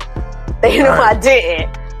did. They know I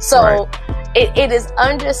didn't. So it is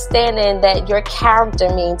understanding that your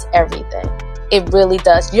character means everything. It really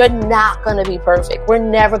does. You're not going to be perfect. We're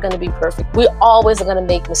never going to be perfect. We always are going to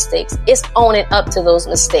make mistakes. It's owning up to those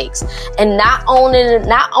mistakes and not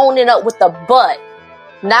owning up with the but.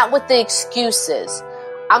 Not with the excuses.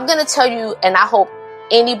 I'm going to tell you, and I hope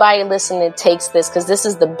anybody listening takes this, because this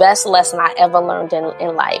is the best lesson I ever learned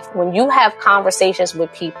in life. When you have conversations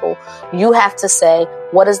with people, you have to say,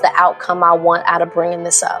 what is the outcome I want out of bringing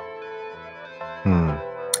this up?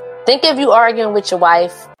 Think of you arguing with your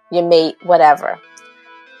wife, your mate, whatever.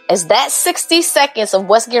 Is that 60 seconds of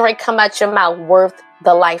what's getting ready to come out your mouth worth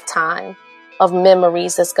the lifetime of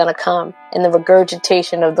memories that's going to come and the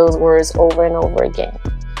regurgitation of those words over and over again?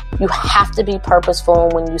 You have to be purposeful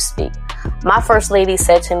when you speak. My first lady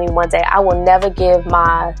said to me one day, I will never give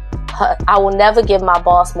my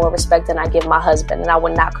boss more respect than I give my husband, and I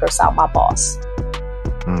will not curse out my boss.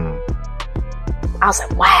 I was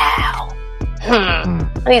like, wow.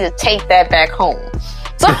 I need to take that back home.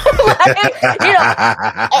 So,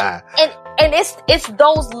 and it's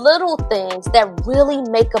those little things that really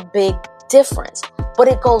make a big difference. But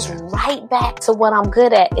it goes right back to what I'm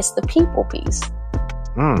good at. It's the people piece.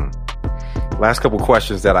 Last couple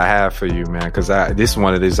questions that I have for you, man, because this is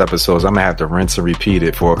one of these episodes I'm gonna have to rinse and repeat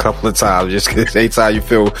it for a couple of times, just because anytime you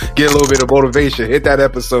get a little bit of motivation, hit that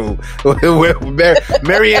episode with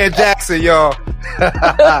MaryAnn Jackson, y'all.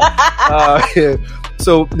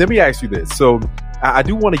 So let me ask you this. So I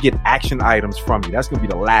do want to get action items from you. That's gonna be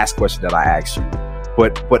the last question that I ask you.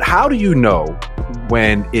 But how do you know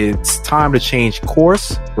when it's time to change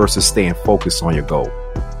course versus staying focused on your goal?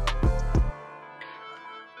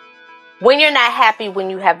 When you're not happy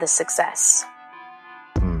when you have the success.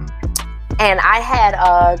 And I had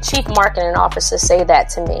a chief marketing officer say that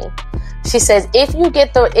to me. She says, if you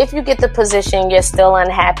get the position, you're still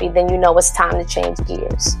unhappy, then you know it's time to change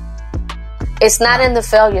gears. It's not in the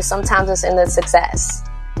failure. Sometimes it's in the success.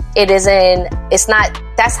 It's not,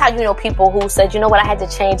 that's how you know people who said, you know what, I had to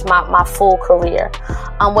change my full career.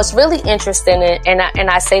 What's really interesting, and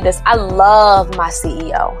I say this, I love my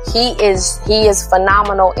CEO. He is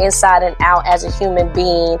phenomenal inside and out as a human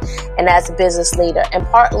being and as a business leader. And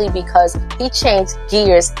partly because he changed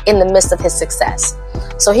gears in the midst of his success.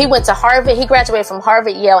 So he went to Harvard. He graduated from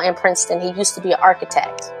Harvard, Yale, and Princeton. He used to be an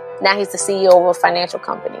architect. Now he's the CEO of a financial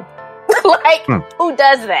company. Who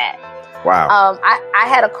does that? Wow. I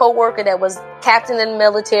had a coworker that was captain in the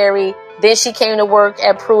military. Then she came to work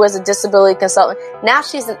at Pru as a disability consultant. Now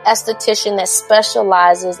she's an esthetician that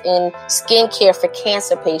specializes in skincare for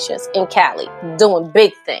cancer patients in Cali, doing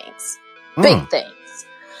big things. Big things.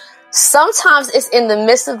 Sometimes it's in the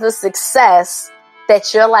midst of the success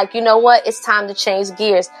that you're like, you know what? It's time to change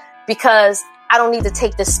gears because I don't need to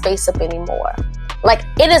take this space up anymore. Like,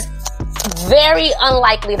 it is very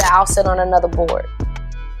unlikely that I'll sit on another board.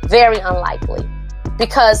 Very unlikely.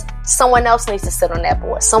 Because someone else needs to sit on that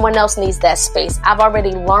board. Someone else needs that space. I've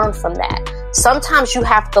already learned from that. Sometimes you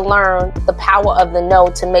have to learn the power of the no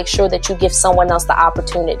to make sure that you give someone else the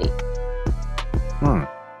opportunity.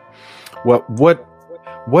 Well, what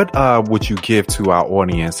would you give to our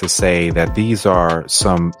audience to say that these are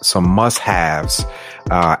some must-haves,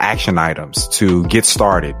 action items to get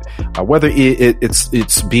started? Whether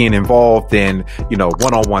it's being involved in,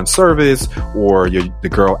 one-on-one service or the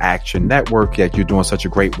Girl Action Network that you're doing such a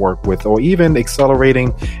great work with, or even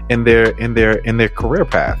accelerating in their career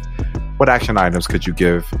path. What action items could you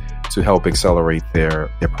give to help accelerate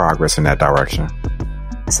their progress in that direction?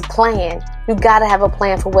 It's a plan. You got to have a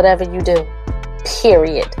plan for whatever you do.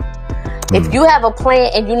 Period. If you have a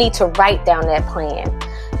plan and you need to write down that plan,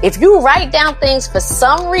 if you write down things for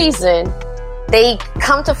some reason, they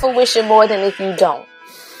come to fruition more than if you don't.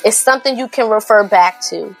 It's something you can refer back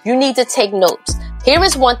to. You need to take notes. Here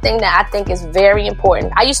is one thing that I think is very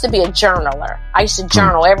important. I used to be a journaler. I used to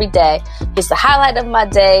journal every day. Here's the highlight of my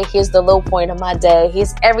day. Here's the low point of my day.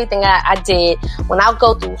 Here's everything I did. When I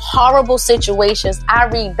go through horrible situations, I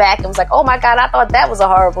read back and was like, oh my God, I thought that was a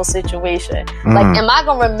horrible situation. Like, am I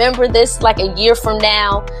going to remember this like a year from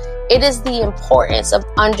now? It is the importance of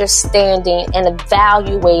understanding and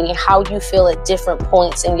evaluating how you feel at different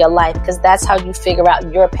points in your life, because that's how you figure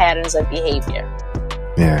out your patterns of behavior.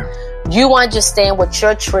 Yeah. You understand what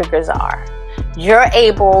your triggers are. You're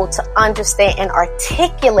able to understand and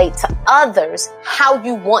articulate to others how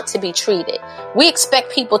you want to be treated. We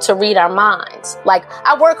expect people to read our minds. Like,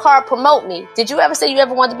 I work hard, promote me. Did you ever say you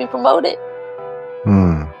ever wanted to be promoted?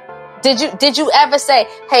 Did you ever say,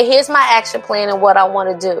 hey, here's my action plan and what I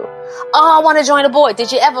want to do? Oh, I want to join a board.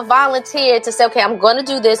 Did you ever volunteer to say, okay, I'm going to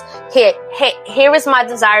do this. Here is my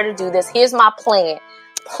desire to do this. Here's my plan.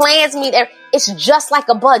 Plans mean it's just like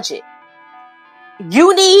a budget.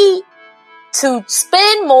 You need to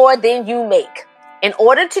spend more than you make. In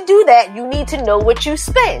order to do that, you need to know what you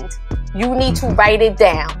spend. You need to write it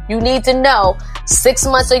down. You need to know 6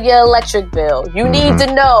 months of your electric bill. You need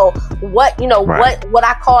to know what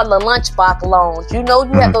I call the lunchbox loans. You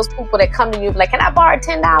have those people that come to you like, can I borrow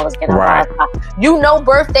 $10? Can I borrow $5?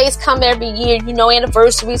 Birthdays come every year.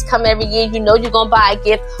 Anniversaries come every year. You're going to buy a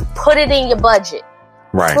gift. Put it in your budget.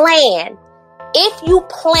 Right. Plan. If you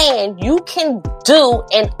plan, you can do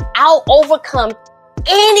and overcome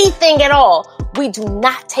anything at all. We do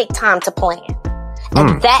not take time to plan.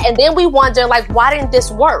 And then we wonder, like, why didn't this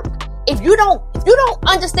work? If you don't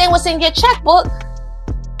understand what's in your checkbook,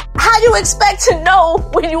 how you expect to know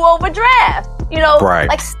when you overdraft?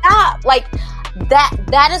 Like, stop. Like,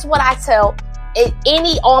 that is what I tell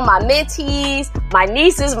all my mentees, my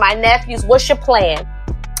nieces, my nephews. What's your plan?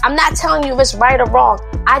 I'm not telling you if it's right or wrong.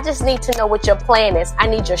 I just need to know what your plan is. I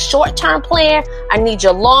need your short-term plan. I need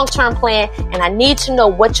your long-term plan. And I need to know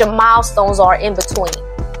what your milestones are in between.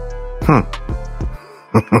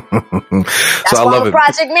 That's why I'm a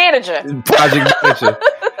project manager.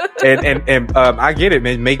 And I get it,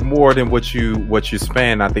 man. Make more than what you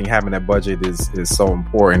spend. I think having that budget is so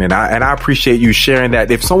important, and I appreciate you sharing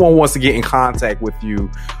that. If someone wants to get in contact with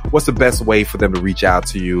you, what's the best way for them to reach out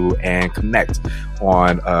to you and connect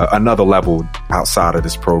on another level outside of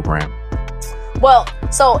this program? Well,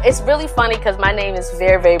 so it's really funny because my name is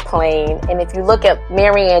very, very plain. And if you look at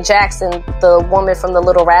MaryAnn Jackson, the woman from the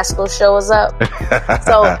Little Rascals shows up.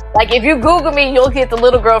 So, like, if you Google me, you'll get the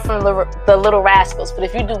little girl from the Little Rascals. But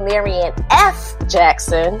if you do MaryAnn F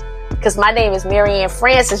Jackson, because my name is MaryAnn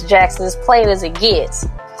Frances Jackson, as plain as it gets.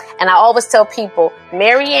 And I always tell people,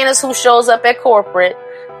 MaryAnn is who shows up at corporate.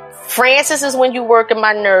 Francis is when you work in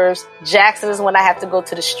my nerves. Jackson is when I have to go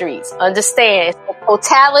to the streets. Understand? It's the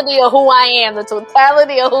totality of who I am. The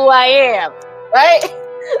totality of who I am. Right?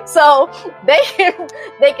 So they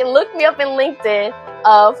can look me up in LinkedIn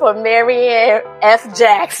for MaryAnn F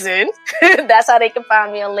Jackson. That's how they can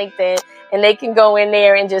find me on LinkedIn, and they can go in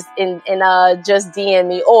there and just DM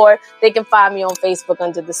me, or they can find me on Facebook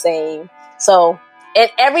under the same. So, and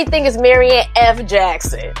everything is MaryAnn F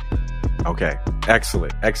Jackson. Okay.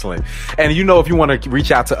 Excellent. And if you want to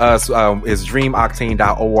reach out to us, is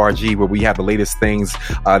dreamoctane.org, where we have the latest things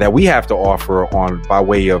that we have to offer on by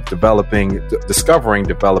way of discovering,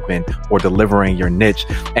 developing, or delivering your niche.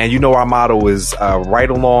 And our motto is right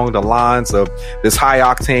along the lines of this high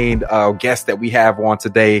octane guest that we have on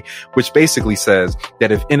today, which basically says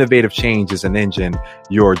that if innovative change is an engine,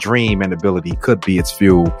 your dream and ability could be its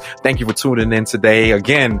fuel. Thank you for tuning in today.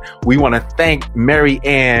 Again, we want to thank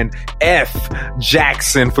MaryAnn F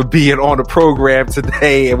Jackson for being on the program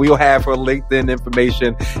today, and we'll have her LinkedIn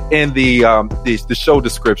information in the show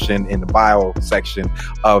description in the bio section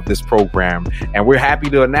of this program. And we're happy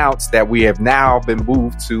to announce that we have now been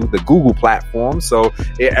moved to the Google platform. So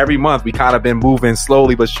every month we kind of been moving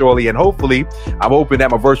slowly but surely, and hopefully I'm hoping that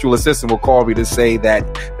my virtual assistant will call me to say that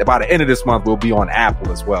by the end of this month we'll be on Apple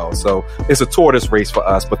as well. So it's a tortoise race for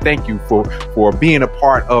us, but thank you for being a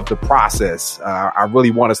part of the process. I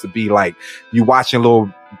really want us to be like you watching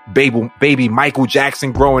little baby Michael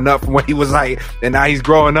Jackson growing up from when he was like, and now he's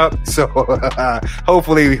growing up. So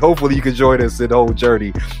hopefully you can join us in the whole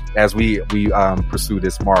journey as we pursue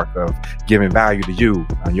this mark of giving value to you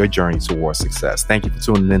on your journey towards success. Thank you for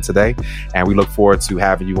tuning in today, and we look forward to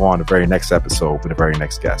having you on the very next episode with the very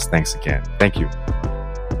next guest. Thanks again. Thank you.